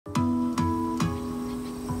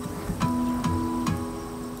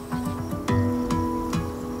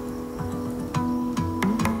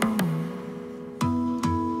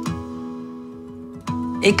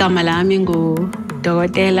Igama lami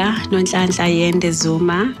nguDokotela Nonhlanhla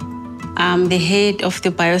Yende-Zuma. I'm the head of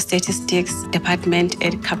the biostatistics department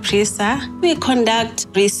at Caprisa. We conduct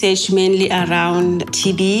research mainly around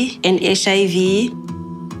TB and HIV.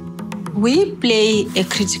 We play a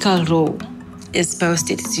critical role as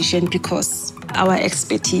biostatisticians because our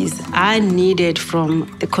expertise are needed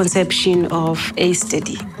from the conception of a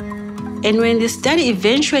study. And when the study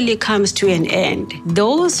eventually comes to an end,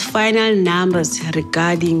 those final numbers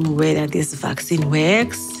regarding whether this vaccine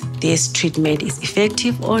works, this treatment is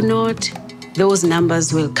effective or not, those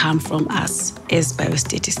numbers will come from us as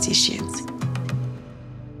biostatisticians.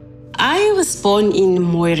 I was born in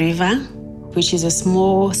Mooi River, which is a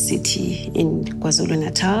small city in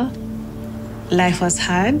KwaZulu-Natal. Life was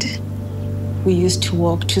hard. We used to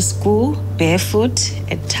walk to school barefoot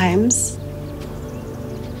at times.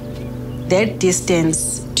 That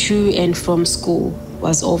distance to and from school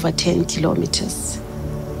was over 10 kilometers.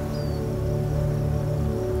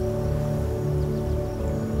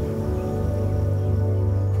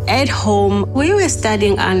 At home, we were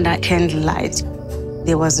studying under candlelight.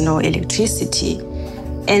 There was no electricity,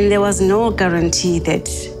 and there was no guarantee that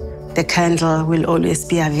the candle will always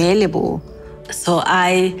be available. So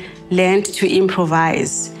I learned to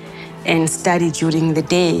improvise and study during the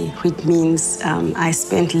day, which means I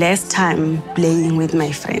spent less time playing with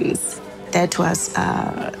my friends. That was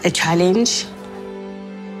a challenge.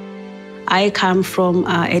 I come from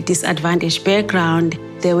a disadvantaged background.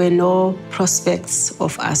 There were no prospects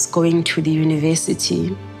of us going to the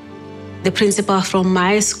university. The principal from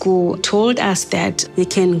my school told us that we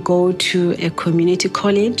can go to a community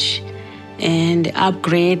college and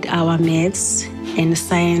upgrade our maths and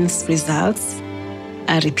science results.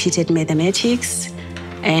 I repeated mathematics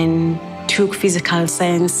and took physical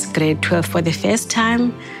science grade 12 for the first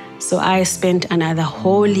time. So I spent another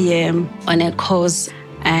whole year on a course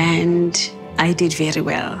and I did very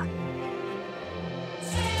well.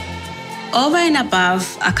 Over and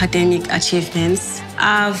above academic achievements,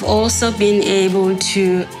 I've also been able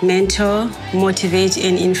to mentor, motivate,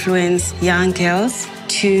 and influence young girls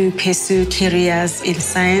to pursue careers in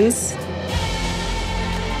science.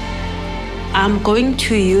 I'm going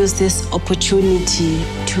to use this opportunity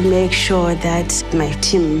to make sure that my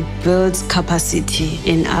team builds capacity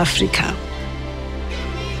in Africa.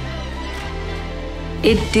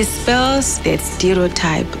 It dispels that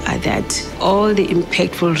stereotype that all the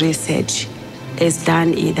impactful research is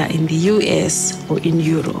done either in the US or in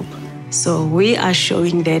Europe. So we are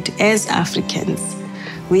showing that as Africans,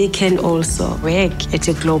 we can also work at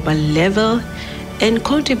a global level and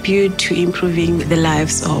contribute to improving the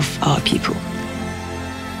lives of our people.